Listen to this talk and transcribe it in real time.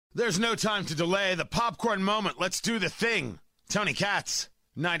There's no time to delay the popcorn moment. Let's do the thing. Tony Katz,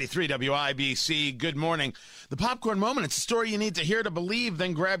 93 WIBC. Good morning. The popcorn moment, it's a story you need to hear to believe.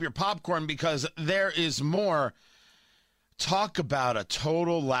 Then grab your popcorn because there is more. Talk about a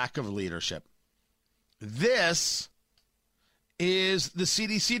total lack of leadership. This is the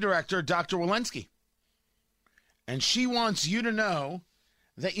CDC director, Dr. Walensky. And she wants you to know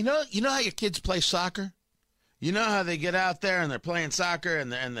that, you know how your kids play soccer? You know how they get out there and they're playing soccer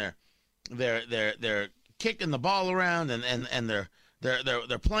and they're kicking the ball around and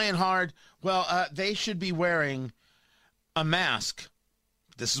they're playing hard. Well, they should be wearing a mask.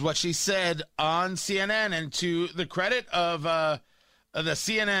 This is what she said on CNN, and to the credit of the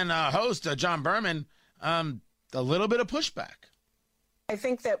CNN host John Berman, a little bit of pushback. I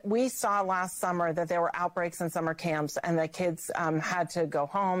think that we saw last summer that there were outbreaks in summer camps and the kids had to go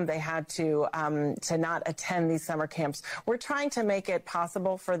home. They had to not attend these summer camps. We're trying to make it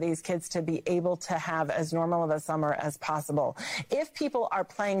possible for these kids to be able to have as normal of a summer as possible. If people are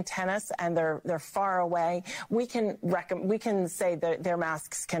playing tennis and they're far away, we can say that their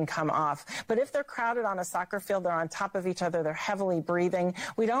masks can come off. But if they're crowded on a soccer field, they're on top of each other, they're heavily breathing,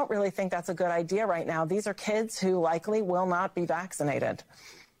 we don't really think that's a good idea right now. These are kids who likely will not be vaccinated.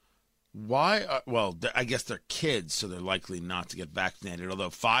 Why? Well, I guess they're kids, so they're likely not to get vaccinated, although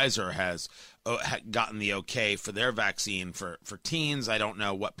Pfizer has gotten the okay for their vaccine for teens. I don't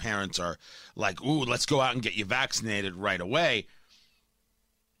know what parents are like, ooh, let's go out and get you vaccinated right away.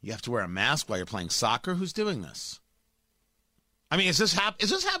 You have to wear a mask while you're playing soccer? Who's doing this? I mean, is this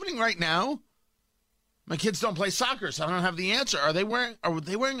happening right now? My kids don't play soccer, so I don't have the answer. Are they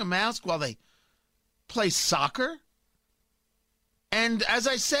wearing a mask while they play soccer? And as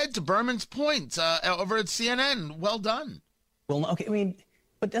I said, to Berman's point over at CNN, well done. Well, okay, I mean,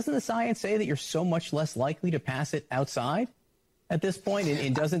 but doesn't the science say that you're so much less likely to pass it outside at this point?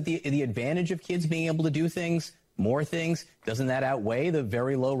 And doesn't the advantage of kids being able to do things, more things, doesn't that outweigh the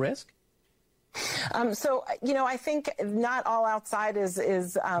very low risk? So, I think not all outside is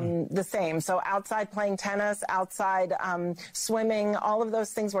the same. So outside playing tennis, outside swimming, all of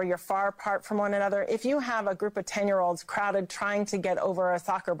those things where you're far apart from one another. If you have a group of 10-year-olds crowded trying to get over a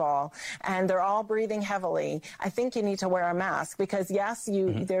soccer ball and they're all breathing heavily, I think you need to wear a mask because, yes,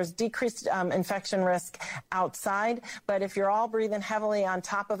 there's decreased infection risk outside. But if you're all breathing heavily on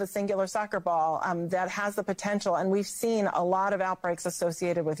top of a singular soccer ball, that has the potential. And we've seen a lot of outbreaks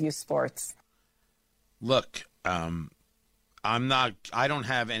associated with youth sports. Look, I don't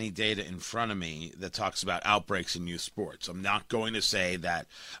have any data in front of me that talks about outbreaks in youth sports. I'm not going to say that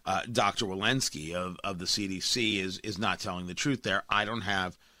Dr. Walensky of the CDC is not telling the truth there. I don't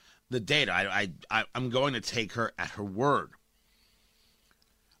have the data. I'm going to take her at her word.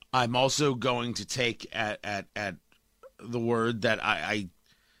 I'm also going to take at the word that I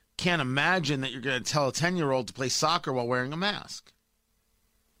can't imagine that you're going to tell a 10-year-old to play soccer while wearing a mask.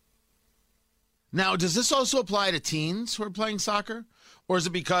 Now, does this also apply to teens who are playing soccer? Or is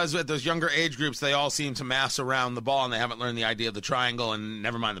it because at those younger age groups, they all seem to mass around the ball and they haven't learned the idea of the triangle and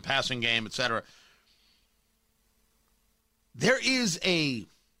never mind the passing game, etc.? There is a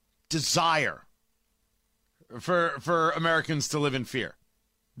desire for Americans to live in fear.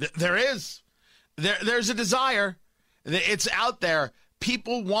 There is. There's a desire. It's out there.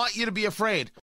 People want you to be afraid.